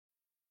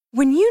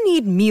When you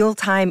need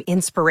mealtime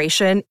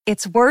inspiration,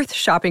 it's worth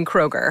shopping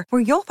Kroger,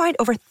 where you'll find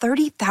over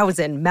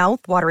 30,000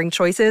 mouth-watering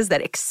choices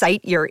that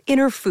excite your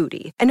inner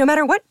foodie. And no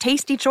matter what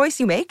tasty choice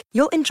you make,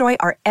 you'll enjoy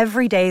our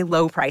everyday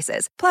low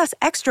prices, plus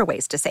extra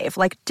ways to save,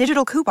 like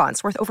digital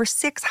coupons worth over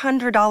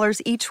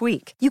 $600 each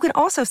week. You can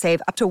also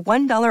save up to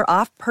 $1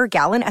 off per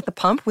gallon at the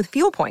pump with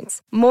fuel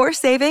points. More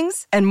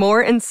savings and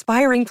more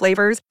inspiring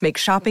flavors make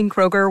shopping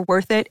Kroger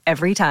worth it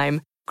every time.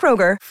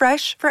 Kroger,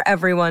 fresh for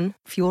everyone.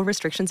 Fuel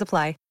restrictions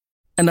apply.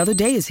 Another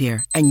day is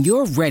here, and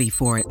you're ready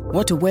for it.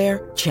 What to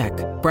wear? Check.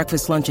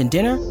 Breakfast, lunch, and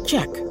dinner?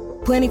 Check.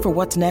 Planning for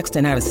what's next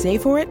and how to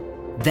save for it?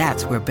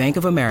 That's where Bank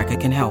of America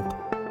can help.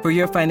 For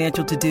your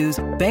financial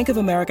to-dos, Bank of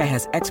America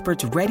has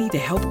experts ready to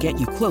help get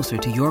you closer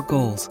to your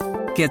goals.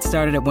 Get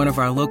started at one of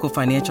our local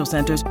financial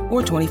centers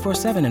or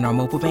 24/7 in our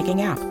mobile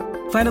banking app.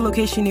 Find a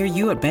location near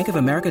you at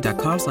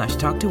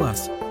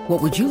bankofamerica.com/talktous. What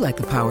would you like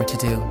the power to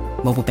do?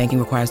 Mobile banking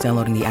requires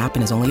downloading the app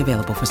and is only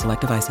available for select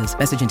devices.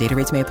 Message and data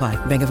rates may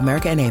apply. Bank of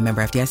America N.A.,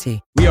 member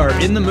FDIC. We are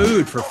in the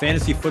mood for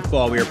fantasy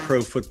football. We are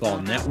Pro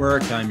Football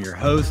Network. I'm your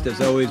host, as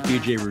always,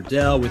 BJ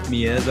Rudell. With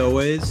me, as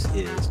always,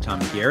 is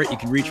Tommy Garrett. You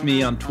can reach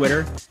me on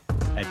Twitter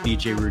at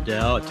BJ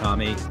Rudell.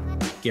 Tommy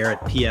Garrett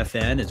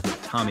PFN is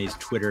what Tommy's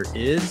Twitter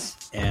is.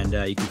 And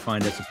you can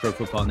find us at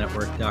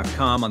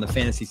ProFootballNetwork.com on the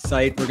fantasy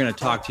site. We're going to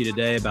talk to you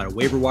today about a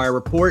waiver wire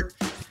report.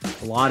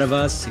 A lot of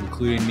us,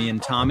 including me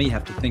and Tommy,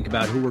 have to think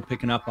about who we're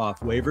picking up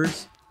off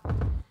waivers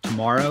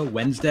tomorrow,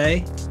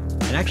 Wednesday,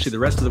 and actually the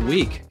rest of the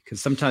week,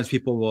 because sometimes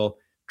people will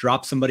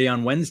drop somebody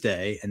on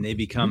Wednesday and they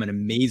become an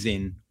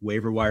amazing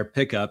waiver wire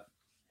pickup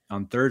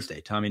on Thursday.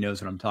 Tommy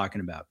knows what I'm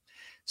talking about.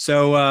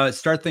 So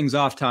start things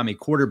off, Tommy,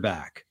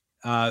 quarterback.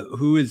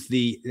 Who is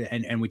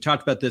and we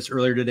talked about this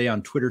earlier today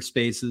on Twitter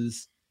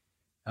Spaces.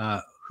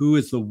 Who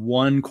is the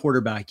one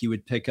quarterback you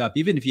would pick up,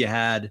 even if you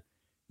had,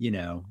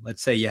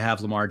 let's say you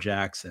have Lamar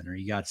Jackson or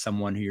you got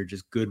someone who you're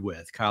just good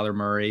with, Kyler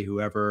Murray,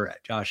 whoever,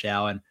 Josh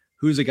Allen.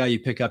 Who's the guy you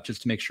pick up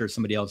just to make sure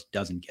somebody else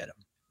doesn't get him?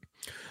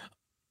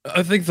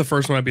 I think the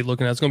first one I'd be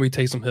looking at is going to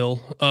be Taysom Hill.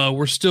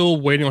 We're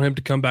still waiting on him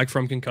to come back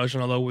from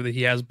concussion, although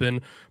he has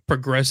been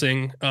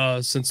progressing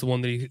since the one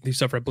that he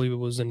suffered, I believe it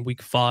was in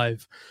week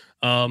 5.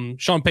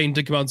 Sean Payton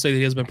did come out and say that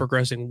he has been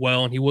progressing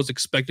well, and he was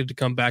expected to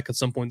come back at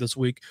some point this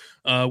week.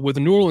 With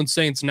the New Orleans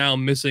Saints now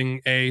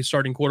missing a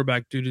starting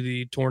quarterback due to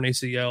the torn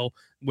ACL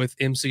with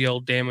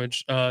MCL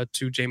damage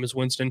to Jameis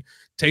Winston,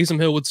 Taysom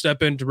Hill would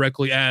step in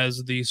directly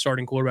as the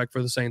starting quarterback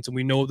for the Saints, and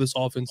we know this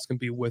offense can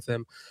be with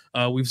him.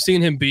 We've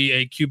seen him be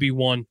a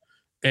QB1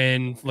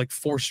 in like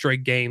 4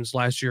 straight games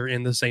last year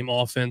in the same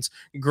offense.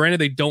 Granted,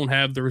 they don't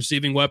have the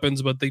receiving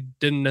weapons, but they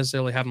didn't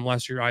necessarily have them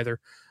last year either.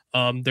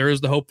 There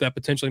is the hope that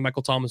potentially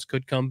Michael Thomas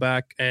could come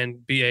back and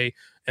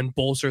and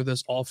bolster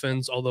this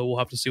offense, although we'll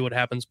have to see what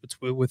happens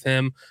with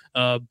him,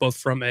 both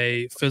from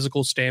a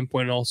physical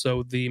standpoint and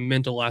also the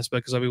mental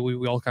aspect, because I mean,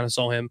 we all kind of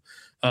saw him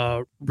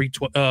reach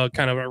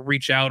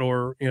out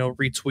or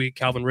retweet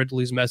Calvin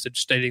Ridley's message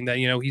stating that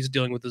he's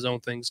dealing with his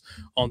own things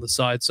on the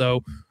side.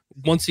 So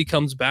once he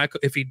comes back,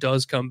 if he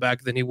does come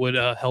back, then he would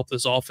help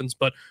this offense.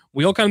 But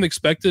we all kind of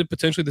expected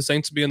potentially the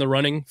Saints to be in the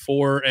running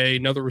for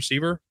another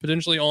receiver,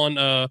 potentially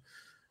on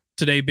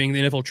today being the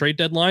NFL trade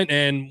deadline.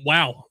 And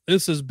wow,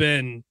 this has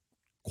been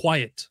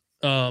quiet,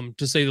 to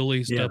say the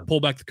least. Yeah. Pull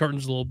back the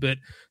curtains a little bit.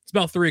 It's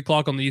about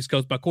 3:00 on the East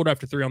Coast, about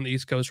 3:15 on the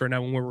East Coast right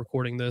now when we're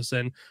recording this.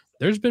 And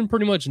there's been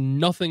pretty much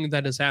nothing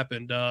that has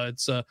happened.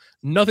 It's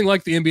nothing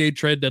like the NBA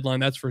trade deadline,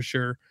 that's for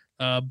sure.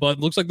 But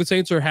looks like the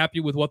Saints are happy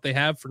with what they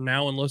have for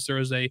now, unless there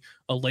is a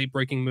late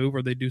breaking move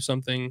or they do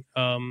something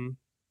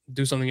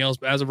else.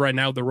 But as of right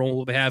now, they're rolling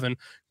what they have. And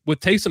with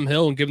Taysom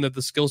Hill, and given that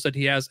the skill set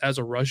he has as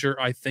a rusher,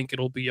 I think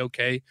it'll be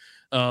okay.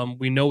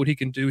 We know what he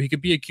can do. He could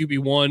be a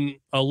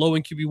QB1, a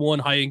low-end QB1,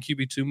 high-end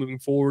QB2 moving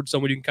forward,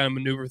 someone you can kind of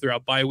maneuver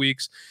throughout bye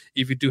weeks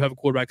if you do have a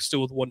quarterback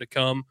still with one to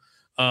come.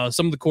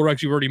 Some of the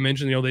quarterbacks you've already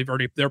mentioned,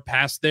 they're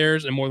past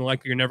theirs, and more than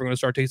likely you're never going to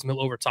start Taysom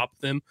Hill over top of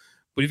them.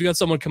 But if you got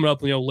someone coming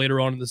up, later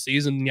on in the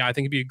season, I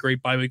think it'd be a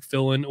great bye week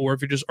fill-in. Or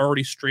if you're just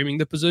already streaming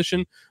the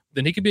position,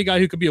 then he could be a guy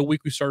who could be a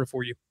weekly starter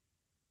for you.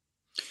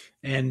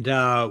 And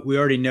we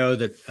already know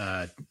that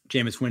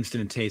Jameis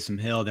Winston and Taysom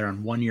Hill, they're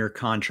on 1-year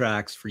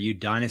contracts. For you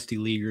dynasty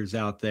leaguers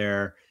out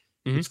there,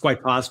 It's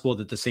quite possible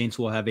that the Saints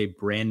will have a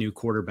brand new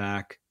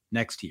quarterback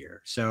next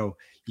year. So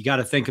you got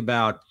to think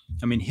about,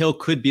 Hill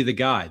could be the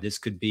guy. This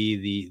could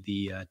be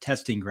the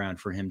testing ground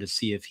for him to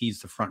see if he's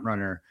the front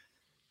runner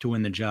to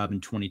win the job in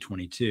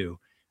 2022.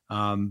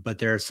 But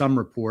there are some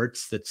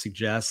reports that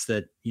suggest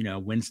that,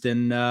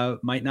 Winston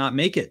might not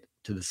make it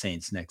to the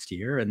Saints next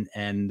year.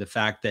 And the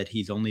fact that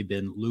he's only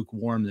been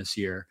lukewarm this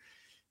year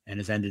and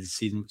has ended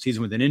the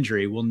season with an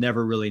injury, we'll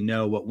never really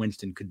know what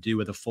Winston could do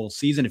with a full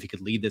season. If he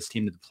could lead this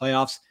team to the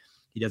playoffs,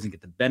 he doesn't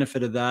get the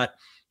benefit of that.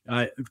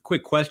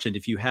 Quick question.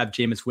 If you have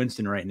Jameis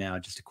Winston right now,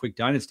 just a quick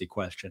dynasty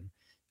question.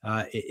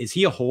 Is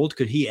he a hold?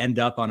 Could he end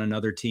up on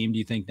another team, do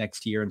you think,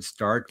 next year and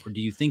start? Or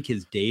do you think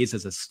his days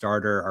as a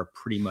starter are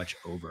pretty much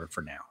over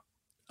for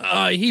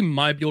now? He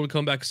might be able to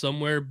come back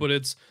somewhere, but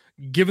it's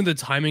given the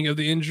timing of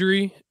the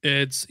injury,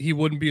 he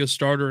wouldn't be a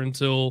starter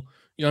until,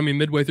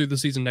 midway through the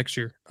season next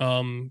year.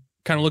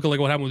 Kind of looking like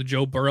what happened with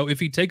Joe Burrow. If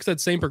he takes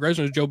that same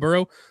progression as Joe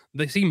Burrow,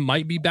 he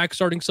might be back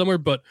starting somewhere,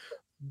 but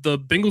the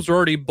Bengals are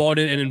already bought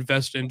in and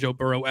invested in Joe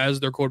Burrow as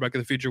their quarterback of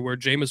the future, where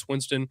Jameis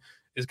Winston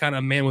is kind of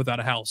a man without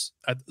a house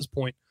at this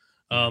point.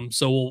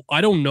 So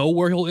I don't know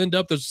where he'll end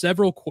up. There's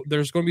going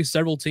to be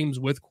several teams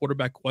with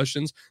quarterback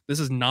questions. This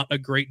is not a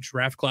great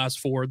draft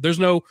class there's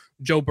no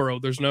Joe Burrow.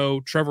 There's no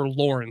Trevor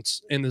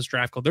Lawrence in this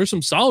draft class. There's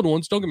some solid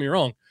ones. Don't get me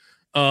wrong.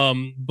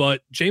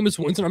 But Jameis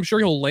Winston, I'm sure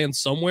he'll land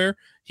somewhere.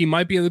 He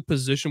might be in the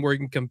position where he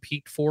can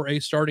compete for a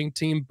starting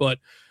team, but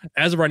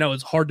as of right now,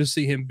 it's hard to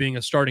see him being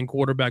a starting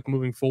quarterback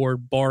moving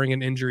forward, barring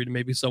an injury to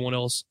maybe someone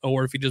else,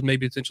 or if he just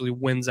maybe essentially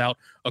wins out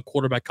a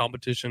quarterback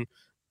competition.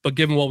 But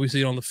given what we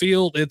see on the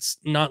field, it's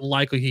not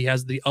likely he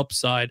has the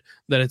upside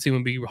that a team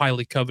would be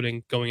highly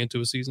coveting going into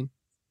a season.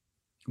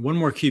 One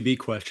more QB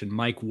question,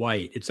 Mike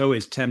White. It's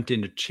always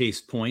tempting to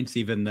chase points,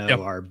 even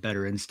though our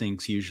better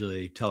instincts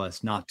usually tell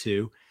us not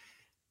to.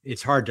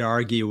 It's hard to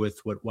argue with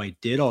what White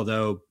did,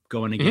 although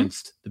going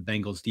against the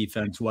Bengals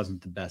defense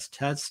wasn't the best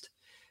test.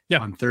 Yeah.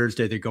 On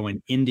Thursday, they're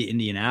going into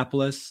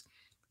Indianapolis.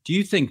 Do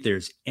you think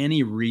there's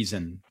any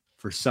reason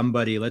for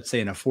somebody, let's say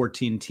in a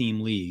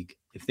 14-team league,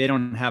 if they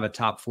don't have a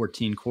top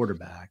 14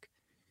 quarterback,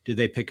 do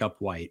they pick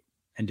up White?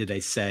 And do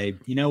they say,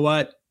 you know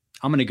what,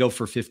 I'm going to go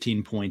for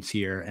 15 points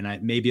here,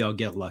 and maybe I'll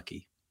get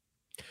lucky?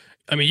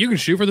 I mean, you can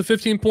shoot for the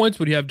 15 points,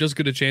 but you have just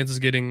good a chance as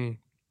getting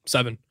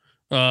 7.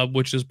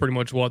 Which is pretty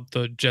much what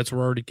the Jets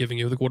were already giving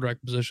you, the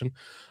quarterback position.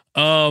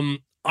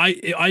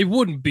 I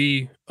wouldn't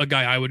be a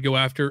guy I would go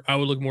after. I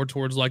would look more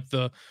towards I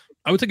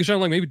would take a shot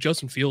on maybe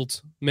Justin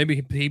Fields.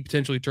 Maybe he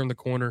potentially turned the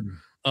corner.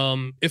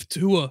 If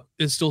Tua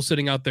is still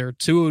sitting out there,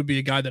 Tua would be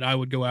a guy that I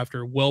would go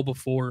after well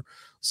before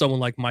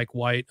someone like Mike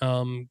White.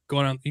 You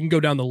can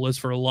go down the list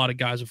for a lot of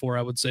guys before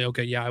I would say,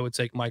 okay, yeah, I would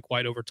take Mike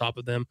White over top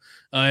of them.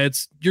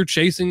 You're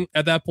chasing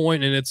at that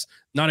point, and it's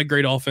not a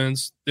great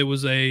offense. It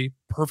was a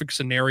perfect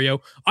scenario.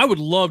 I would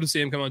love to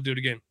see him come out and do it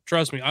again.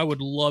 Trust me, I would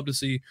love to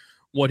see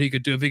what he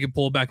could do if he could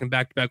pull back and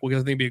back-to-back, because I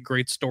think it'd be a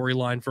great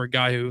storyline for a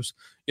guy who's,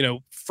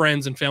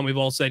 friends and family have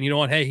all said, you know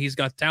what, hey, he's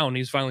got talent.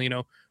 He's finally,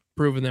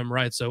 proving them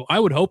right. So I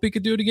would hope he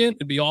could do it again.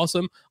 It'd be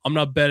awesome. I'm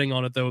not betting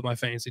on it, though, with my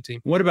fantasy team.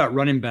 What about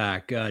running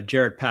back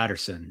Jarrett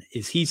Patterson?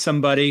 Is he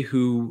somebody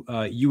who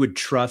you would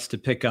trust to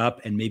pick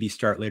up and maybe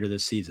start later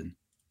this season?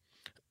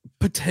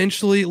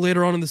 Potentially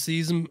later on in the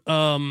season.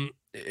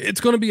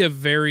 It's going to be a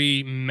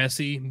very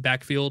messy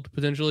backfield,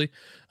 potentially,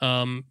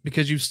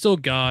 because you've still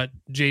got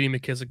J.D.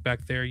 McKissic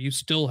back there. You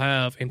still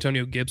have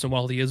Antonio Gibson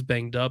while he is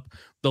banged up.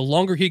 The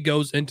longer he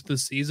goes into the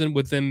season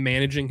with them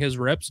managing his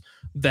reps,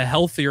 the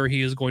healthier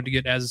he is going to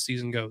get as the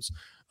season goes.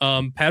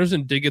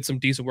 Patterson did get some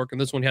decent work in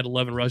this one. He had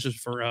 11 rushes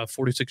for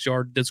 46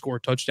 yards, did score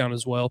a touchdown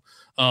as well.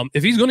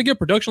 If he's going to get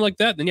production like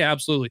that, then yeah,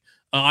 absolutely.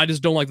 I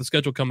just don't like the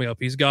schedule coming up.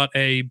 He's got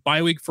a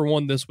bye week for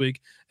one this week,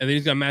 and then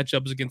he's got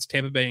matchups against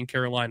Tampa Bay and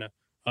Carolina.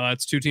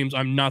 It's two teams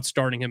I'm not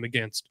starting him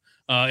against.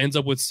 Ends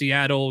up with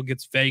Seattle,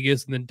 gets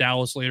Vegas, and then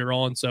Dallas later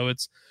on. So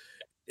it's.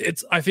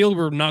 I feel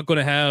we're not going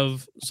to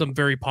have some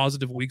very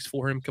positive weeks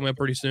for him coming up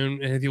pretty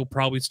soon, and he'll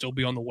probably still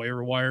be on the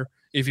waiver wire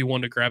if you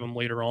wanted to grab him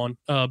later on,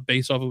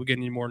 based off of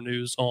getting any more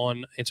news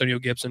on Antonio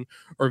Gibson,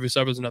 or if he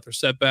suffers another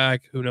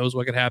setback, who knows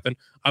what could happen.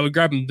 I would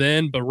grab him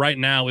then, but right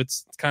now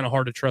it's kind of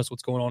hard to trust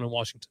what's going on in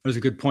Washington. Those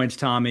are good points,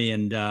 Tommy,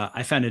 and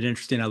I found it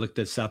interesting. I looked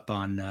this up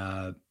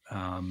on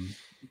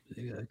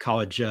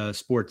college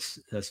sports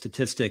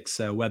statistics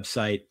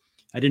website.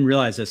 I didn't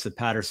realize this, that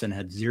Patterson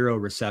had 0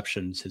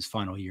 receptions his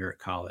final year at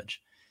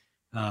college.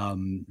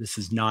 This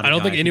is not. I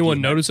don't think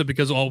anyone noticed it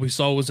because all we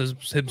saw was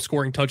him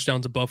scoring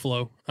touchdowns at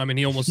Buffalo. I mean,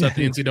 he almost set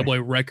the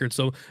NCAA record.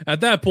 So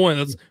at that point,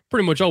 that's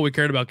pretty much all we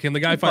cared about. Can the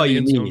guy find the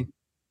end zone?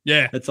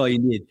 Yeah, that's all you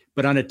need.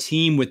 But on a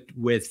team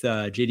with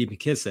J.D.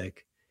 McKissic,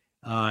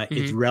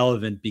 it's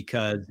relevant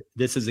because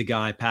this is a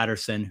guy,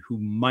 Patterson, who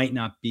might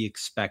not be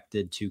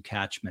expected to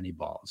catch many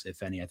balls,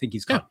 if any. I think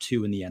he's caught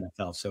 2 in the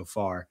NFL so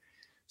far.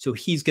 So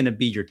he's going to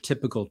be your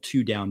typical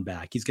 2-down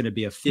back. He's going to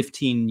be a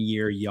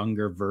 15-year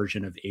younger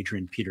version of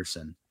Adrian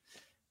Peterson.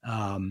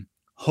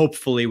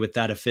 Hopefully with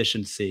that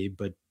efficiency,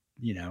 but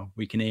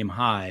we can aim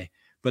high.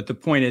 But the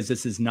point is,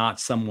 this is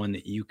not someone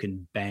that you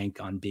can bank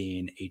on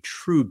being a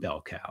true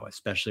bell cow,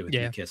 especially with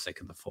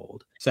McKissic in the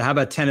fold. So how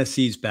about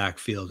Tennessee's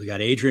backfield? We got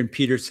Adrian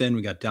Peterson.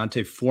 We got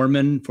Dante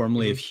Foreman,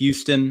 formerly of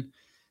Houston,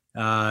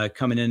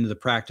 coming into the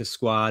practice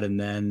squad. And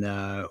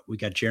then we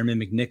got Jeremy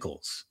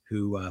McNichols,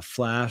 who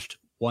flashed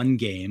one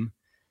game,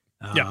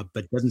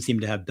 but doesn't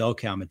seem to have bell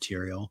cow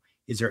material.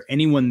 Is there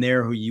anyone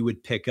there who you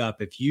would pick up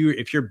if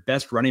your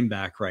best running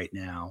back right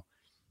now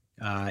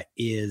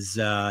is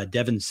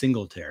Devin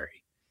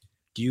Singletary?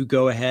 Do you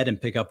go ahead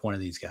and pick up one of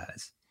these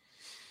guys?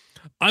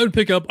 I would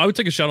take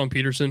a shot on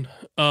Peterson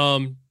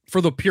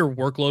for the pure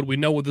workload. We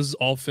know what this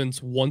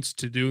offense wants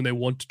to do, and they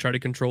want to try to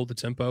control the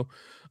tempo.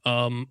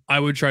 I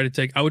would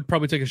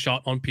probably take a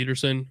shot on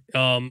Peterson,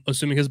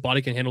 assuming his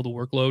body can handle the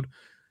workload.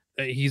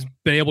 He's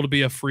been able to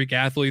be a freak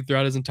athlete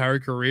throughout his entire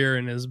career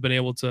and has been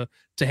able to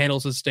handle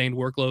sustained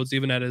workloads.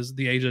 Even at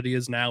the age that he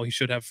is now, he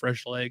should have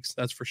fresh legs.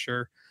 That's for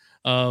sure.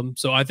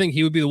 So I think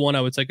he would be the one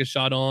I would take a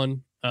shot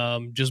on,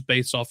 just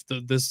based off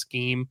this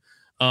scheme.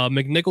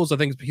 McNichols, I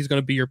think he's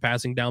going to be your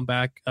passing down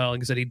back.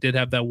 Like I said, he did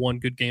have that one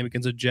good game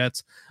against the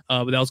Jets,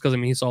 but that was because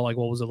he saw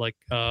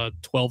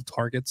 12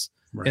 targets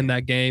in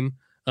that game.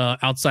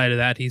 Outside of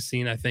that, he's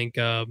seen I think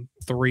 3.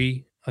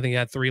 I think he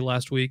had 3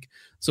 last week.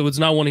 So it's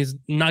not one he's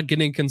not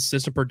getting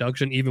consistent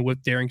production, even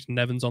with Darrington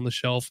Evans on the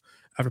shelf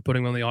after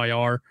putting him on the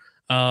IR.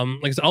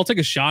 Like I said, I'll take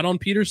a shot on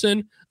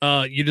Peterson.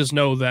 You just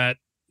know that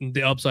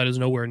the upside is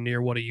nowhere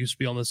near what it used to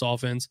be on this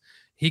offense.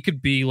 He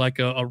could be like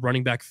a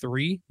running back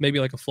 3, maybe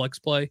like a flex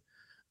play.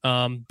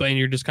 But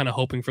you're just kind of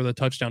hoping for the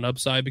touchdown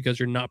upside because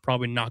you're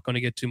probably not going to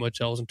get too much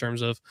else in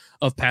terms of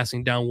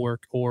passing down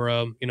work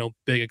or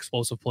big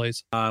explosive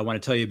plays. I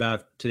want to tell you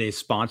about today's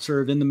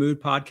sponsor of In the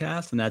Mood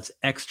podcast, and that's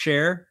X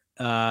Chair.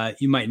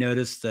 You might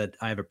notice that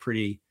I have a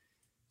pretty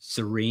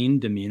serene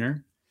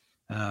demeanor.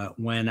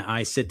 When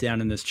I sit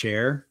down in this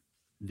chair,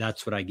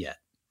 that's what I get.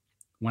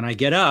 When I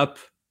get up,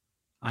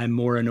 I'm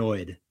more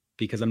annoyed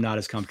because I'm not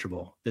as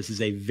comfortable. This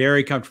is a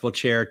very comfortable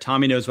chair.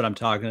 Tommy knows what I'm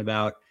talking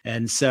about.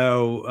 And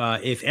so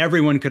if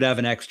everyone could have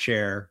an X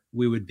chair,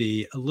 we would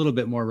be a little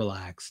bit more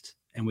relaxed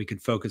and we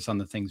could focus on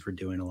the things we're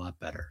doing a lot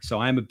better. So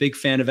I'm a big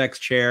fan of X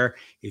Chair.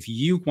 If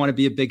you want to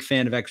be a big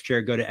fan of X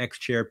Chair, go to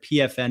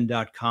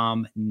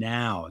xchairpfn.com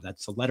now.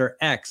 That's the letter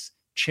X,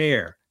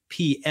 chair,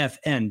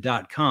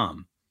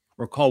 pfn.com,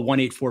 or call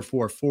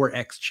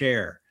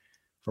 1-844-4X-CHAIR.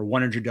 for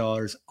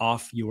 $100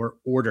 off your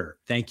order.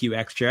 Thank you,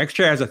 X Chair. X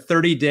Chair has a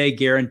 30-day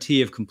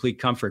guarantee of complete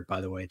comfort, by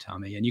the way,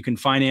 Tommy, and you can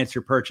finance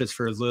your purchase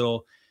for as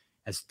little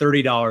as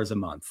 $30 a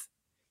month.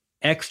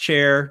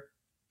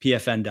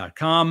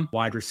 xchairpfn.com,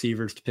 wide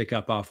receivers to pick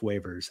up off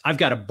waivers. I've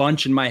got a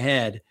bunch in my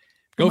head.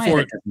 Go for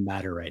it. It doesn't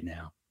matter right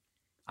now.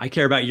 I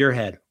care about your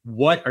head.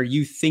 What are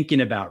you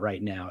thinking about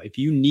right now? If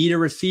you need a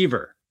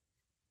receiver,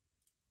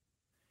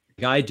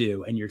 like I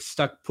do, and you're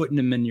stuck putting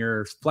them in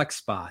your flex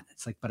spot,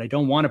 it's like, but I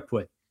don't want to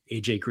put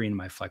AJ Green in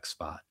my flex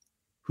spot.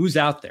 Who's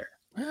out there?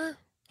 I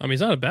mean,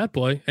 he's not a bad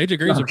play. AJ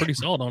Green's been pretty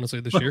solid, honestly,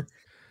 this year.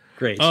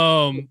 Great.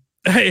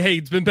 Hey,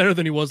 it's been better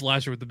than he was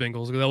last year with the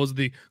Bengals. That was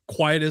the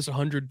quietest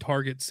 100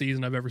 target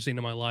season I've ever seen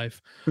in my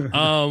life.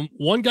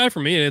 One guy for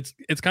me, and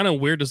it's kind of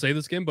weird to say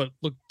this game, but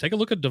take a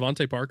look at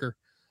Devontae Parker.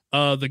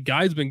 The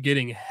guy's been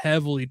getting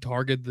heavily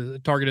targeted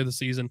this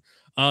season.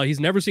 He's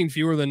never seen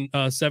fewer than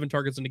 7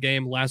 targets in the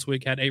game. Last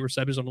week had 8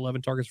 receptions on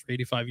 11 targets for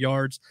 85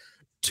 yards.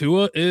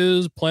 Tua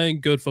is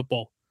playing good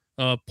football.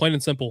 Plain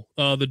and simple.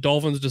 The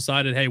Dolphins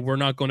decided, hey, we're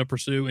not going to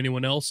pursue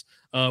anyone else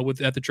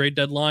at the trade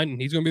deadline,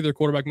 and he's going to be their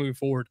quarterback moving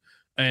forward.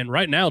 And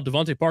right now,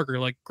 Devontae Parker,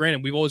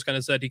 granted, we've always kind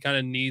of said he kind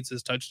of needs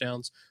his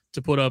touchdowns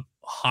to put up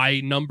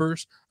high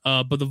numbers,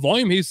 but the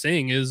volume he's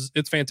seeing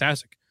it's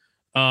fantastic.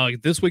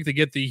 This week they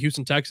get the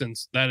Houston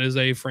Texans. That is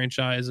a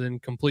franchise in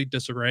complete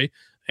disarray,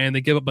 and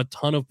they give up a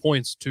ton of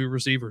points to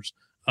receivers.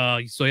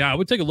 So yeah, I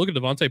would take a look at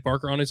Devontae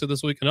Parker, honestly,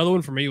 this week. Another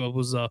one for me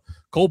was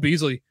Cole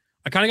Beasley.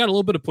 I kind of got a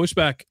little bit of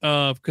pushback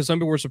because some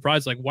people were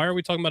surprised. Like, why are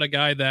we talking about a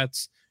guy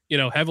that's,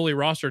 heavily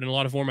rostered in a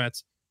lot of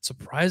formats?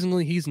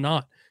 Surprisingly, he's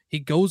not. He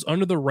goes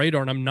under the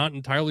radar, and I'm not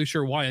entirely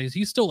sure why.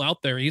 He's still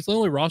out there. He's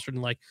only rostered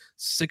in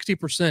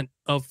 60%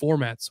 of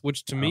formats,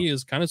 which to me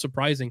is kind of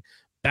surprising.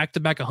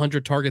 Back-to-back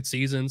 100 target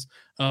seasons.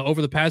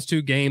 Over the past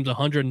 2 games,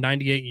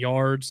 198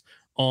 yards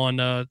on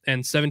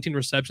and 17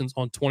 receptions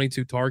on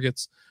 22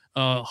 targets.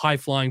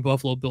 High-flying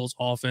Buffalo Bills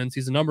offense.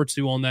 He's the number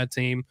 2 on that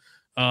team.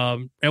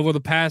 Over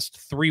the past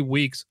 3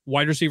 weeks,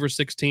 wide receiver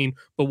 16,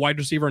 but wide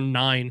receiver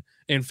 9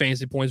 in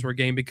fantasy points per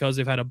game because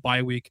they've had a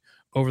bye week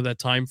over that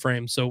time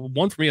frame. So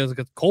one for me is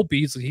Cole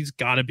Beasley. He's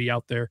got to be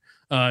out there.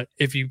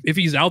 If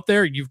he's out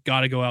there, you've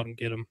got to go out and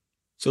get him.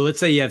 So let's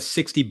say you have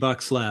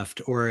 $60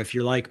 left, or if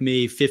you're like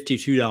me,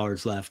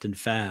 $52 left in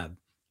Fab.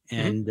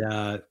 And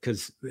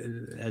because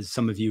as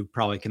some of you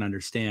probably can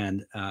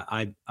understand,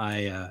 I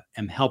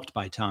am helped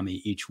by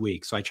Tommy each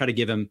week. So I try to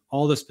give him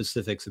all the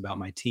specifics about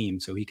my team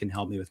so he can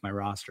help me with my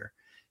roster.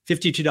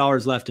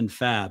 $52 left in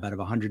Fab out of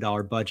a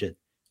 $100 budget.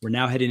 We're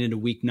now heading into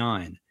week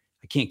 9.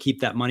 I can't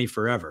keep that money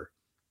forever.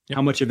 Yep.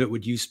 How much of it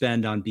would you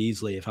spend on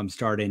Beasley if I'm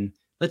starting,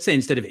 let's say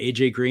instead of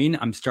AJ Green,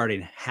 I'm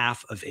starting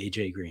half of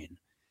AJ Green?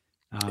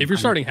 If you're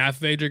starting half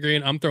of AJ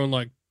Green, I'm throwing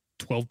 $12,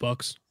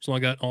 something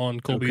like that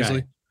on Cole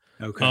Beasley.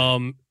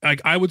 Okay.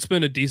 I would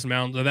spend a decent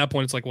amount. At that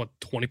point, it's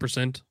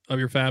 20% of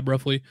your fab,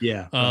 roughly.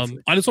 Yeah.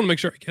 I just want to make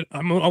sure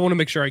I want to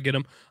make sure I get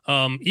him.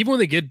 Even when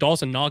they get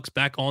Dawson Knox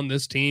back on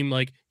this team,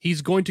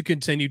 he's going to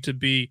continue to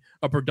be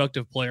a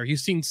productive player.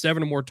 He's seen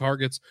 7 or more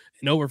targets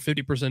in over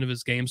 50% of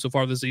his games so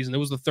far this season. It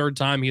was the 3rd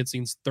time he had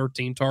seen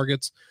 13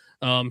 targets.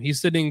 He's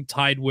sitting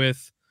tied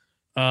with,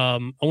 I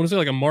want to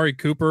say Amari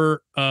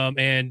Cooper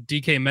and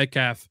DK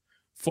Metcalf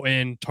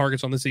in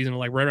targets on this season,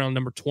 right around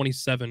number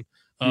 27.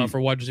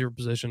 For wide receiver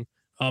position.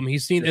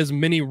 He's seen as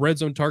many red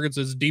zone targets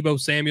as Deebo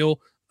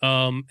Samuel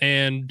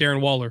and Darren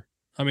Waller.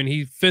 I mean,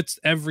 he fits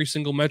every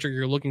single metric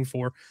you're looking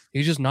for.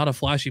 He's just not a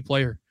flashy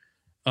player.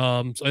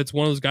 So it's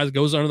one of those guys that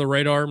goes under the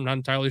radar. I'm not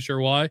entirely sure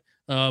why,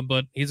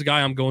 but he's a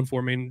guy I'm going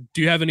for. I mean,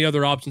 do you have any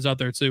other options out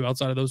there too,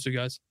 outside of those 2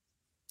 guys?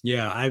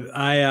 Yeah,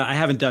 I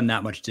haven't done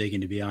that much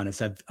digging, to be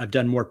honest. I've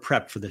done more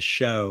prep for the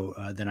show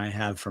than I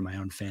have for my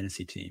own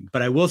fantasy team.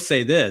 But I will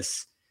say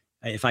this,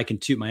 if I can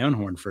toot my own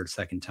horn for a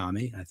second,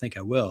 Tommy, I think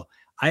I will.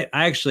 I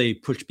actually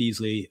pushed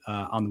Beasley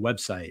on the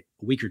website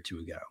a week or two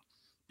ago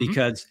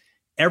because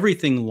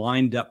everything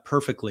lined up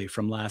perfectly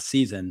from last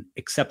season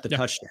except the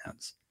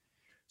touchdowns.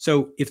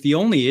 So if the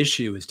only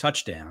issue is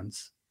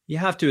touchdowns, you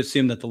have to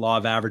assume that the law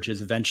of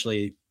averages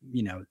eventually,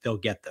 they'll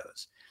get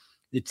those.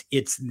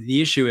 It's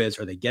the issue is,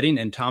 are they getting,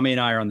 and Tommy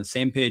and I are on the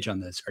same page on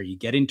this. Are you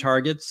getting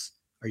targets?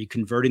 Are you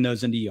converting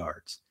those into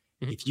yards?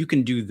 If you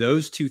can do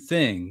those two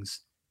things,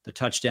 the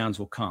touchdowns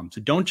will come.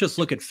 So don't just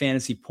look at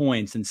fantasy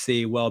points and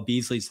see, well,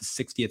 Beasley's the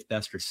 60th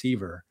best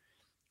receiver.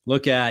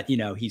 Look at,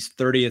 he's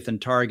 30th in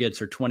targets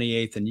or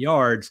 28th in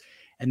yards,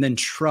 and then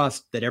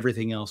trust that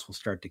everything else will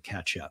start to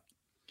catch up.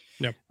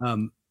 Yep.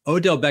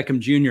 Odell Beckham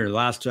Jr.,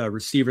 last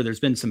receiver, there's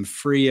been some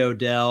free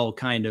Odell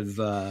kind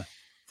of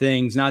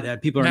things. Not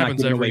that people are not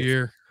giving away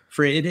year.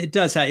 Free. It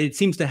does. It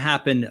seems to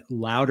happen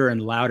louder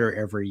and louder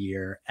every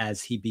year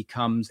as he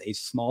becomes a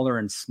smaller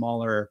and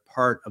smaller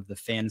part of the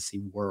fantasy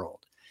world.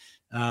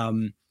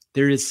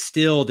 There is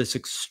still this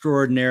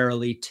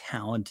extraordinarily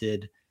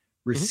talented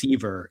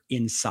receiver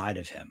inside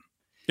of him.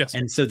 Yes.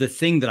 And so the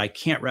thing that I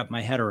can't wrap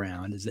my head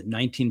around is that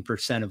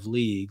 19% of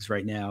leagues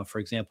right now, for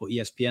example,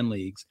 ESPN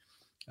leagues,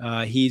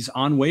 he's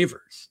on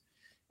waivers.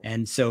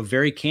 And so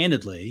very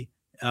candidly,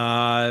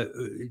 how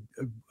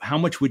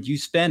much would you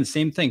spend?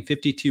 Same thing,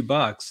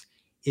 $52.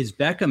 Is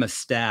Beckham a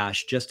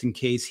stash just in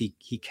case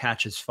he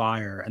catches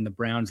fire and the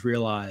Browns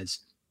realize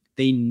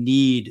they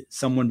need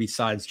someone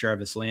besides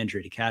Jarvis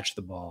Landry to catch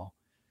the ball?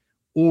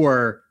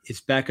 Or is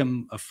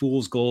Beckham a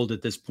fool's gold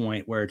at this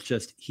point where it's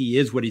just he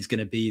is what he's going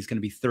to be? He's going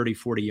to be 30,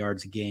 40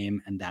 yards a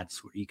game, and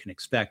that's what you can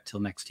expect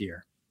till next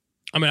year.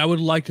 I mean, I would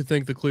like to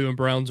think the Cleveland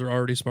Browns are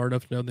already smart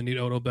enough to know they need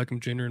Odell Beckham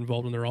Jr.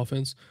 involved in their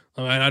offense.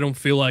 I don't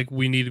feel like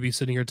we need to be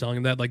sitting here telling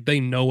them that. Like, they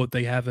know what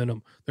they have in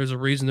them. There's a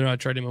reason they're not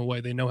trading him away.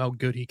 They know how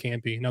good he can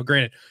be. Now,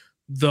 granted,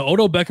 the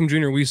Odell Beckham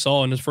Jr. we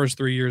saw in his first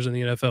 3 years in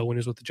the NFL when he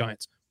was with the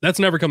Giants, that's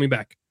never coming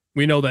back.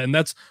 We know that. And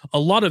that's a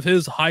lot of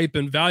his hype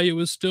and value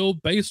is still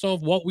based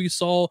off what we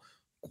saw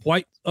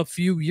quite a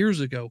few years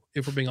ago,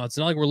 if we're being honest. It's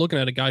not like we're looking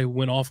at a guy who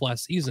went off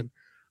last season.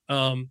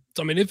 So,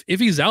 I mean, if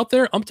he's out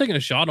there, I'm taking a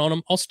shot on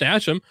him. I'll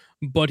stash him,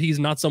 but he's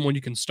not someone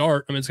you can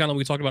start. I mean, it's kind of like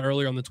we talked about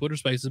earlier on the Twitter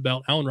Spaces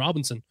about Allen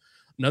Robinson,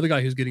 another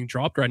guy who's getting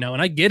dropped right now.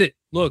 And I get it.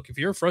 Look, if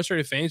you're a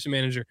frustrated fantasy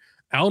manager,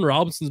 Allen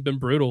Robinson's been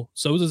brutal.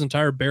 So is his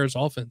entire Bears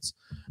offense.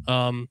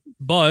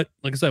 But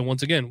like I said,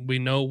 once again, we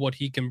know what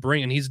he can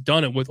bring, and he's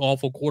done it with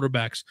awful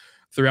quarterbacks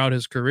throughout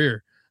his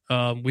career.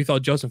 We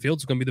thought Justin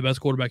Fields was going to be the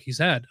best quarterback he's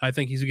had. I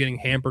think he's getting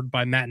hampered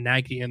by Matt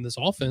Nagy in this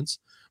offense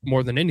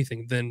more than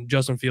anything, than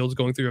Justin Fields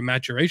going through a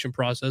maturation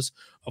process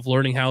of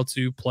learning how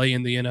to play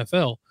in the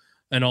NFL.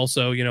 And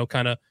also,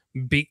 kind of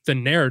beat the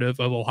narrative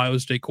of Ohio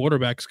State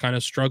quarterbacks kind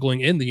of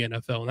struggling in the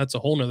NFL. And that's a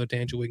whole nother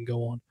tangent we can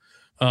go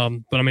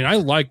on. But I mean,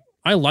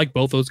 I like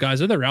both those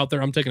guys. If they're out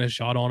there, I'm taking a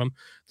shot on them.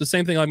 The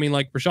same thing, I mean,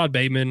 like Rashad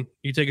Bateman,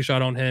 you take a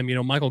shot on him,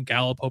 Michael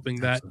Gallup,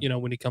 hoping that,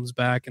 when he comes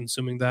back and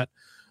assuming that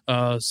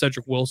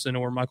Cedric Wilson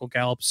or Michael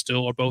Gallup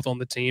still are both on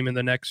the team in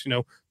the next,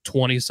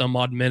 20 some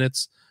odd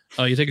minutes.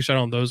 You take a shot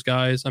on those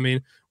guys. I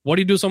mean, what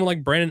do you do with someone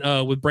like Brandon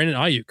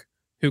Ayuk,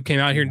 who came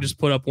out here and just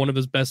put up one of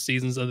his best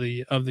seasons of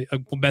the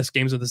best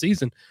games of the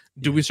season?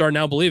 Do we start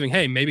now believing,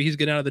 hey, maybe he's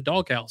getting out of the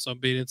doghouse? I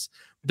mean,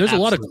 there's a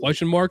lot of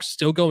question marks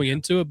still going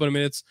into it, but I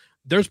mean,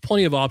 there's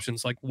plenty of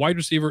options. Like, wide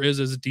receiver is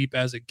as deep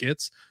as it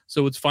gets.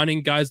 So it's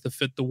finding guys that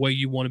fit the way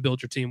you want to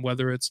build your team,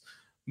 whether it's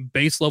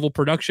base level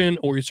production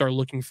or you start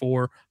looking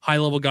for high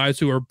level guys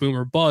who are boom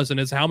or buzz. And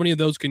it's how many of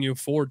those can you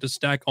afford to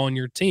stack on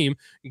your team,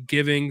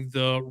 giving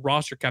the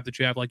roster cap that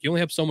you have. Like, you only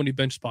have so many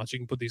bench spots you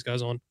can put these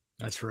guys on.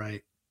 That's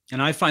right.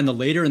 And I find the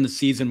later in the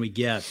season we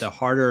get, the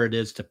harder it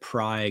is to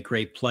pry a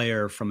great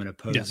player from an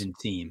opposing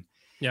team.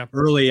 Yeah.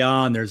 Early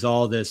on, there's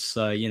all this,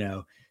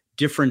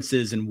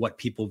 differences in what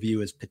people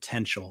view as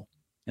potential.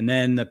 And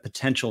then the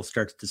potential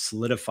starts to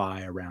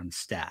solidify around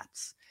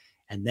stats.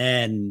 And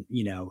then,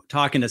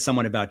 talking to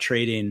someone about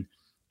trading,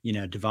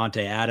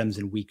 Devontae Adams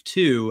in week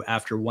 2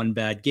 after one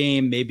bad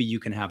game, maybe you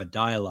can have a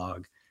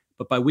dialogue.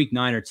 But by week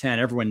 9 or 10,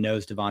 everyone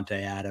knows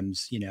Devontae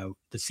Adams,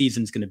 the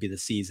season's going to be the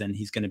season.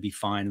 He's going to be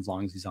fine as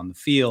long as he's on the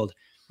field.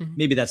 Mm-hmm.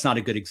 Maybe that's not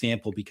a good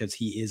example because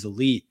he is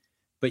elite.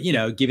 But,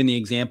 given the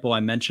example I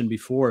mentioned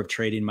before of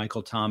trading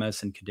Michael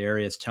Thomas and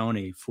Kadarius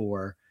Toney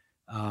for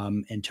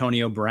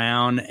Antonio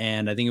Brown,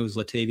 and I think it was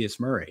Latavius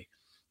Murray.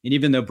 And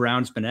even though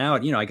Brown's been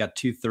out, I got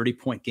 2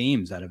 30-point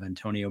games out of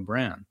Antonio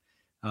Brown.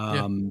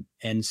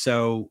 And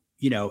so,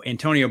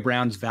 Antonio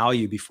Brown's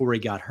value before he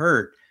got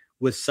hurt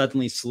was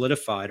suddenly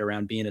solidified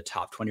around being a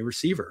top 20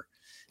 receiver.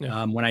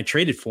 Yeah. When I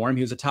traded for him,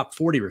 he was a top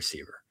 40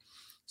 receiver.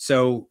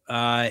 So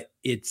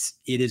it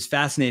is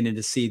fascinating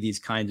to see these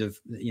kinds of,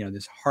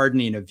 this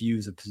hardening of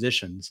views of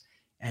positions.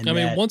 And I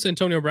mean, once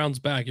Antonio Brown's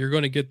back, you're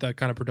going to get that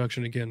kind of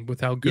production again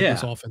with how good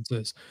this offense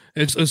is.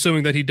 It's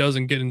assuming that he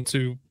doesn't get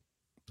into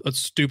a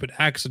stupid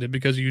accident,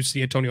 because you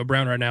see Antonio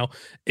Brown right now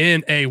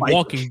in a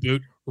walking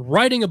boot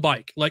riding a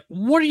bike. Like,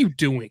 what are you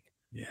doing?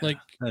 Yeah, like,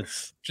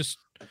 that's just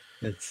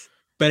it's.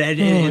 But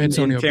in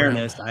Brown.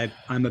 fairness,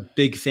 I'm a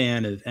big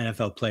fan of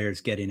NFL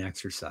players getting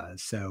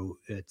exercise. So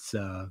it's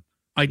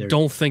I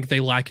don't think they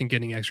lack in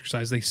getting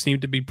exercise. They seem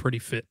to be pretty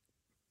fit.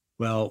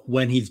 Well,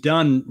 when he's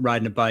done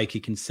riding a bike,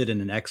 he can sit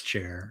in an X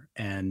chair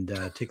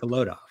and take a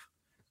load off.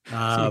 See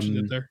what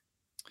you did there.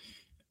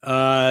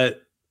 By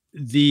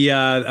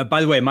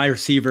the way, my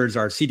receivers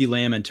are CeeDee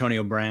Lamb,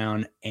 Antonio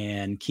Brown,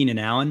 and Keenan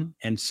Allen.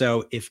 And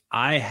so if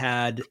I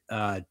had,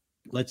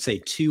 let's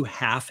say, 2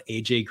 half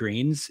AJ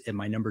Greens in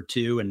my number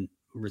 2 and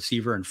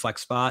receiver and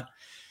flex spot,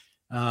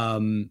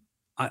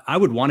 I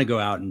would want to go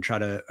out and try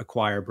to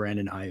acquire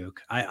Brandon Ayuk.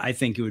 I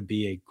think it would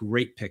be a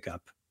great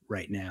pickup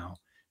right now.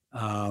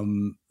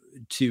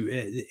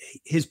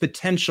 His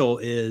potential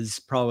is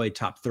probably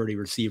top 30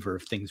 receiver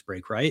if things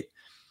break right.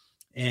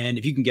 And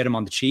if you can get him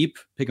on the cheap,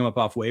 pick him up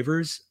off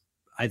waivers,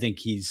 I think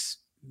he's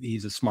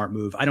a smart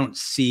move. I don't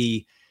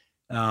see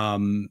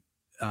the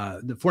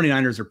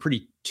 49ers are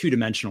pretty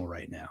two-dimensional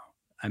right now.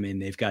 I mean,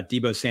 they've got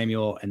Deebo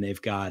Samuel and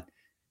they've got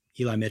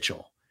Eli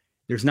Mitchell.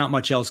 There's not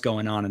much else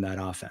going on in that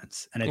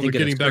offense. And I think they're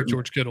getting back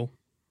George Kittle.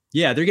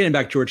 Yeah, they're getting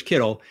back George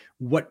Kittle.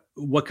 What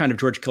kind of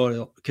George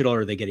Kittle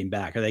are they getting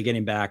back? Are they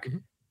getting back,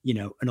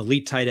 an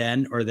elite tight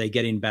end, or are they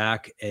getting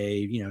back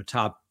a,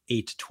 top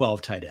 8 to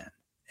 12 tight end?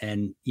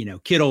 And,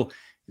 Kittle,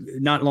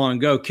 not long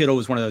ago, Kittle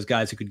was one of those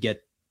guys who could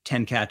get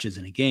 10 catches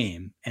in a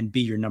game and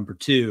be your number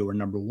 2 or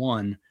number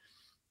 1.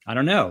 I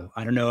don't know.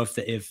 I don't know if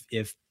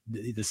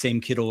the same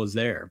Kittle is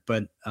there,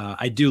 but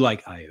I do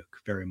like Ayuk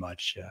very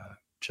much,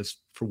 just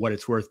for what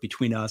it's worth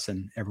between us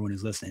and everyone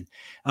who's listening.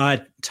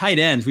 Tight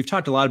ends, we've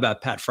talked a lot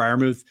about Pat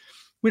Freiermuth.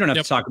 We don't have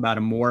to talk about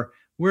him more.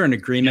 We're in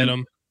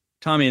agreement.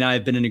 Tommy and I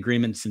have been in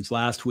agreement since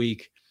last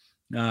week,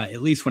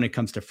 at least when it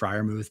comes to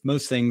Freiermuth.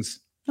 Most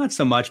things, not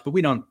so much, but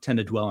we don't tend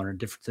to dwell on our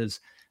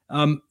differences.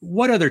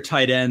 What other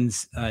tight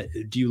ends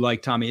do you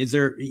like, Tommy? Is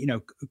there,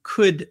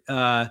 could,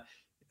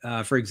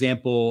 for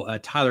example,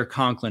 Tyler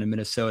Conklin in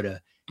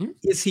Minnesota,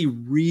 is he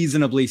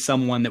reasonably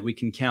someone that we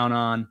can count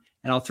on?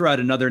 And I'll throw out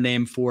another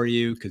name for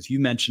you because you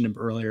mentioned him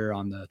earlier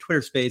on the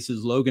Twitter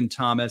Spaces, Logan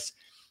Thomas.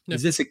 Yeah.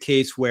 Is this a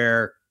case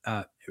where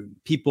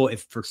people,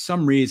 if for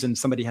some reason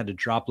somebody had to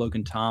drop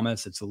Logan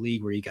Thomas, it's a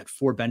league where you got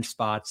 4 bench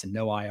spots and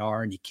no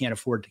IR and you can't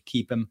afford to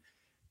keep him,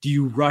 do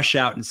you rush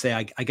out and say,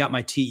 I got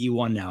my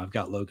TE1 now, I've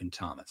got Logan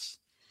Thomas?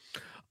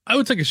 I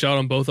would take a shot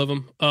on both of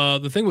them.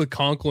 The thing with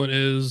Conklin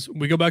is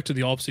we go back to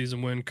the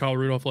offseason when Kyle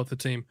Rudolph left the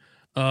team,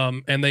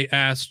 and they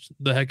asked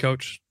the head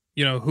coach,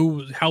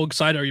 how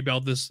excited are you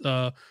about this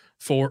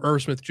for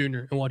Irv Smith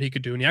Jr. and what he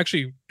could do? And he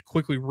actually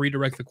quickly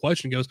redirected the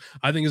question and goes,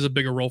 I think it's a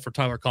bigger role for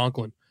Tyler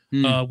Conklin.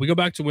 We go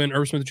back to when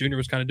Irv Smith Jr.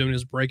 was kind of doing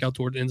his breakout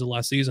toward the end of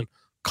last season.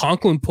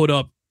 Conklin put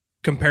up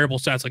comparable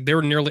stats. Like, they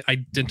were nearly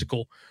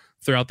identical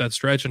throughout that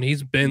stretch, and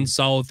he's been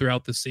solid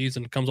throughout the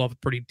season. Comes off a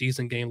pretty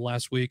decent game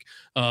last week,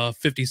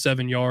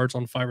 57 yards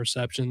on 5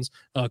 receptions,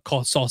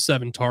 saw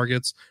 7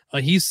 targets.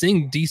 He's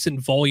seeing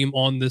decent volume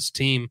on this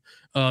team,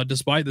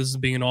 despite this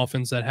being an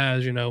offense that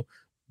has,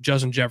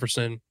 Justin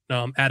Jefferson,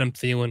 Adam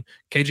Thielen,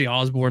 KJ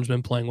Osborne's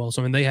been playing well.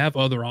 So, I mean, they have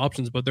other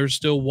options, but they're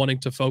still wanting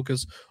to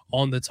focus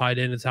on the tight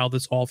end. It's how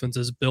this offense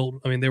is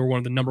built. I mean, they were one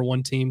of the number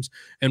 1 teams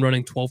in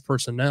running 12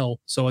 personnel.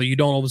 So you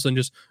don't all of a sudden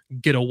just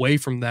get away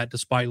from that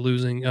despite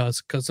losing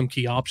some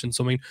key options.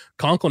 So, I mean,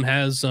 Conklin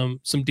has some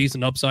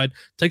decent upside.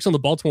 Takes on the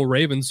Baltimore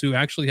Ravens, who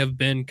actually have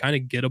been kind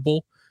of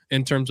gettable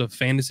in terms of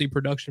fantasy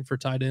production for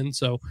tight end.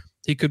 So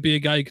he could be a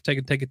guy you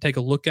could take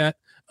a look at.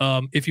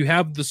 If you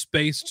have the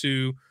space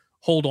to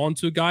hold on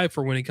to a guy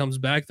for when he comes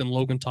back, then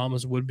Logan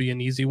Thomas would be an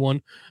easy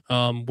one.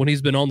 When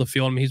he's been on the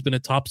field, I mean, he's been a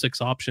top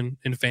 6 option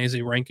in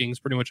fantasy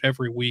rankings pretty much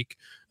every week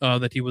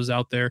that he was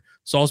out there.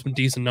 Saw some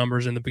decent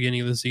numbers in the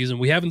beginning of the season.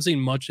 We haven't seen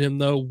much of him,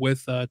 though,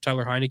 with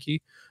Tyler Heineke.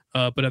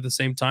 But at the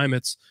same time,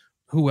 it's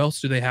who else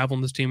do they have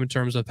on this team in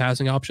terms of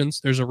passing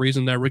options? There's a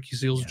reason that Ricky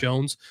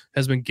Seals-Jones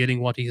has been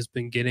getting what he has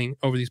been getting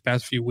over these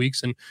past few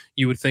weeks. And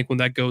you would think when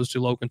that goes to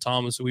Logan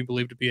Thomas, who we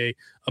believe to be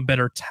a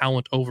better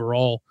talent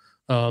overall,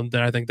 then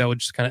I think that would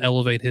just kind of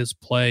elevate his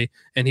play,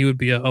 and he would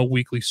be a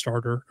weekly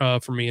starter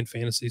for me in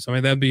fantasy. So, I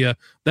mean,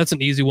 that's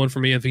an easy one for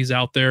me if he's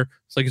out there.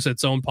 So, like I said,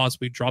 someone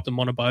possibly dropped him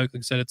on a bike.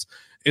 Like I said,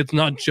 it's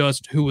not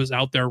just who is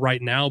out there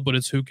right now, but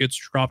it's who gets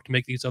dropped to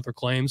make these other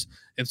claims.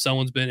 If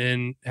someone's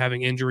been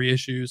having injury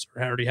issues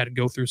or already had to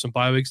go through some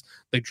bye weeks,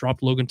 they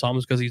dropped Logan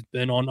Thomas because he's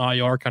been on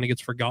IR, kind of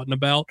gets forgotten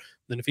about.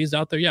 Then if he's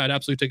out there, yeah, I'd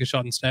absolutely take a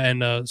shot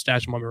and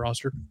stash him on my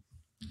roster.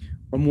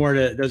 One more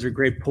those are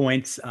great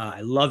points.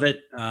 I love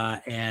it.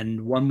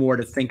 And one more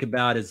to think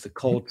about is the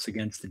Colts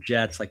against the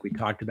Jets, like we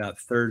talked about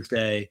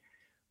Thursday.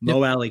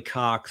 Mo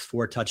Alie-Cox,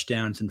 4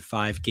 touchdowns in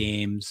 5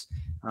 games.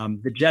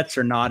 The Jets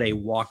are not a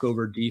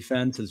walkover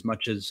defense as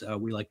much as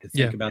we like to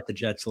think about the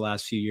Jets the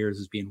last few years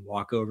as being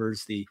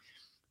walkovers. The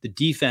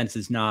defense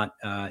is not,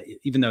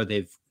 even though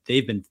they've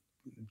been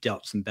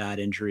dealt some bad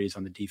injuries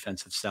on the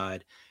defensive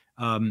side.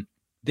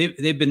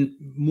 They've been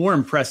more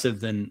impressive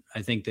than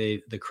I think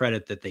the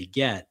credit that they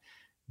get.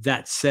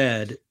 That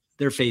said,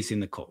 they're facing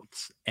the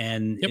Colts.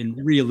 And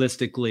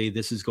realistically,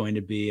 this is going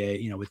to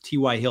be with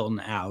T.Y. Hilton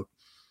out,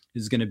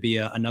 this is going to be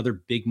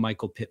another big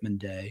Michael Pittman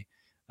day,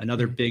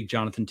 another big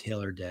Jonathan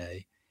Taylor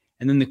day.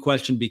 And then the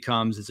question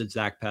becomes, is it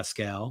Zach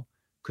Pascal?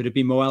 Could it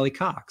be Mo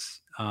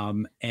Alie-Cox?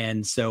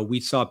 And so we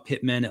saw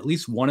Pittman at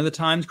least one of the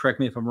times, correct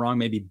me if I'm wrong,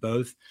 maybe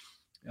both,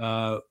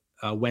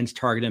 Wentz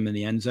target him in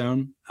the end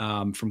zone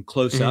from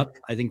close up,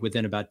 I think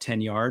within about 10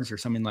 yards or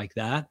something like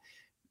that.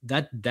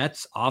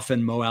 That's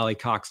often Mo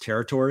Alie-Cox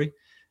territory.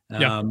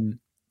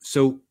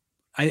 So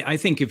I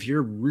think if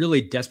you're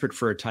really desperate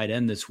for a tight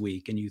end this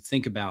week and you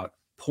think about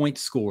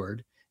points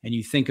scored and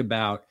you think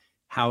about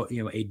how,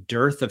 a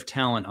dearth of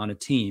talent on a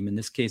team, in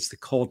this case, the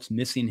Colts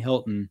missing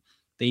Hilton,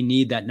 they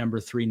need that number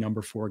 3,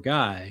 number 4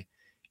 guy.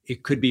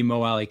 It could be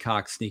Mo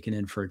Alie-Cox sneaking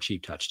in for a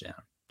cheap touchdown.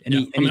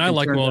 I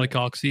like Mo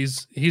Alie-Cox.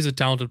 He's a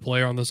talented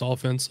player on this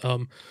offense.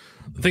 The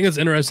thing that's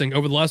interesting,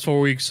 over the last 4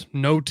 weeks,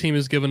 no team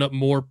has given up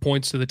more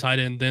points to the tight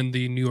end than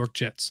the New York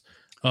Jets.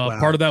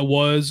 Part of that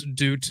was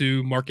due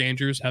to Mark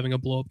Andrews having a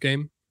blow-up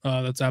game.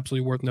 That's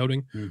absolutely worth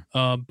noting.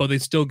 But they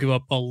still give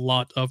up a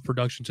lot of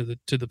production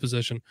to the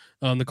position.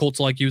 The Colts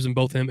like using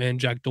both him and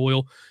Jack Doyle.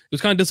 It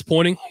was kind of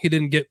disappointing. He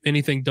didn't get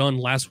anything done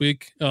last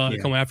week,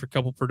 coming after a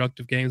couple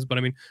productive games. But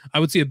I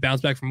would see a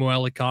bounce back from Mo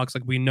Alie-Cox.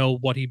 Like, we know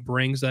what he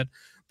brings. That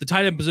the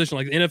tight end position,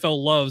 like the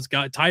NFL loves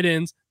tight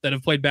ends that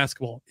have played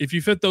basketball. If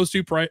you fit those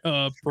two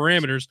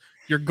parameters,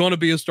 you're going to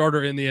be a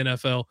starter in the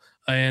NFL.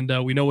 And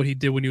we know what he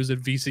did when he was at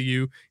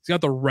VCU. He's got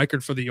the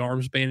record for the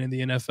arm span in the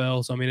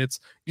NFL. So, it's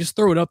just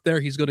throw it up there.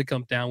 He's going to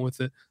come down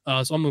with it.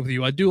 So I'm with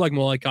you. I do like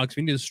Mo Alie-Cox.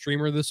 We need a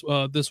streamer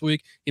this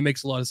week. He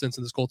makes a lot of sense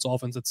in this Colts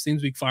offense. It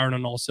seems to be firing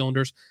on all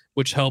cylinders,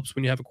 which helps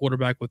when you have a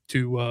quarterback with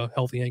two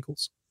healthy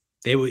ankles.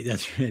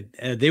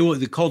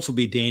 The Colts will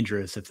be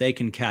dangerous if they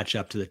can catch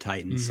up to the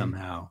Titans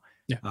somehow.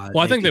 Yeah.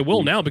 I think they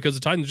will now because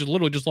the Titans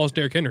just lost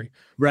Derrick Henry.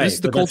 Right. This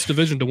is the Colts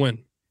division to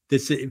win.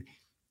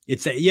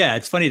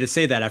 It's funny to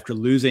say that after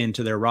losing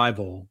to their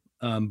rival,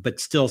 but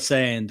still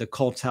saying the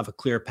Colts have a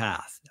clear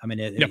path.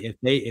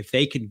 If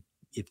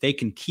they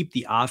can keep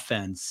the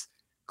offense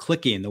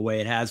clicking the way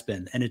it has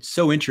been, and it's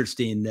so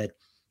interesting that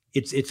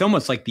it's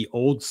almost like the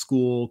old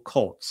school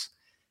Colts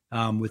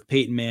with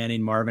Peyton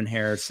Manning, Marvin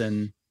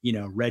Harrison,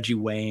 Reggie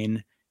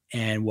Wayne,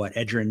 and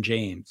Edgerrin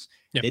James.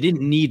 They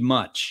didn't need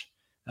much.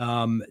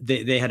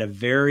 They had a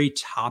very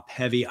top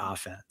heavy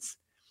offense.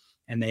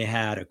 And they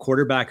had a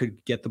quarterback who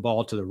could get the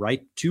ball to the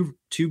right two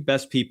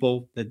best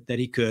people that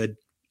he could,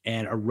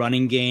 and a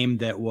running game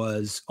that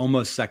was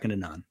almost second to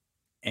none.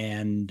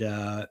 And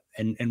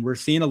we're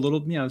seeing a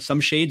little, some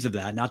shades of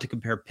that. Not to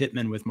compare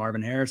Pittman with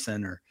Marvin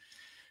Harrison or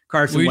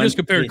Carson Wentz. We just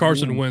compared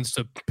Carson Wentz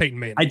to Peyton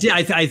Manning. I did.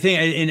 I think,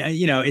 and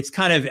it's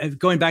kind of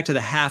going back to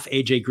the half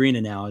AJ Green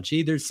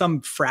analogy. There's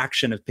some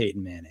fraction of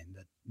Peyton Manning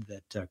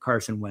that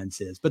Carson Wentz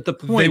is, but the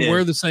point they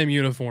wear the same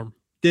uniform.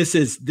 This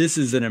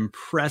is an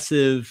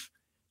impressive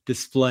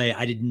display.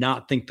 I did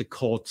not think the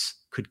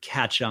Colts could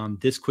catch on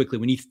this quickly.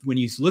 When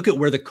you look at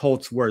where the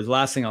Colts were, the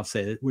last thing I'll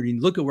say, when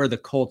you look at where the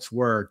Colts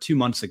were 2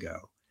 months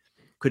ago,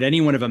 could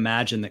anyone have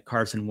imagined that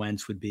Carson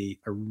Wentz would be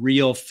a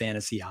real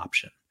fantasy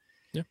option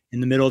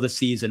in the middle of the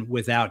season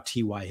without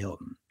T.Y.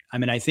 Hilton?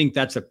 I think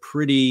that's a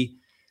pretty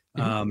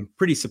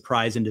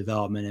surprising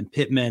development. And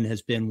Pittman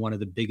has been one of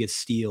the biggest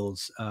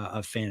steals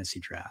of fantasy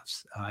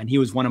drafts. And he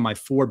was one of my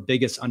 4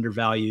 biggest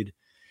undervalued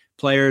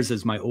players,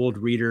 as my old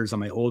readers on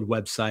my old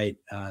website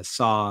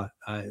saw.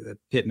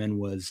 Pittman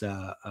was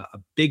a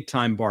big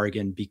time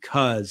bargain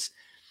because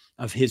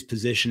of his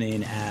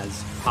positioning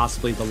as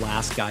possibly the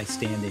last guy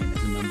standing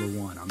as a number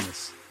 1 on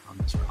this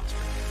roster.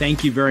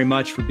 Thank you very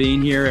much for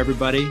being here,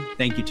 everybody.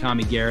 Thank you,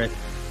 Tommy Garrett.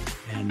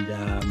 And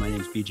my name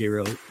is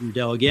BJ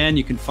Rudell again.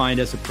 You can find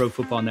us at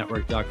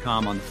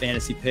profootballnetwork.com on the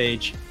fantasy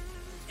page,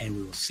 and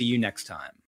we will see you next time.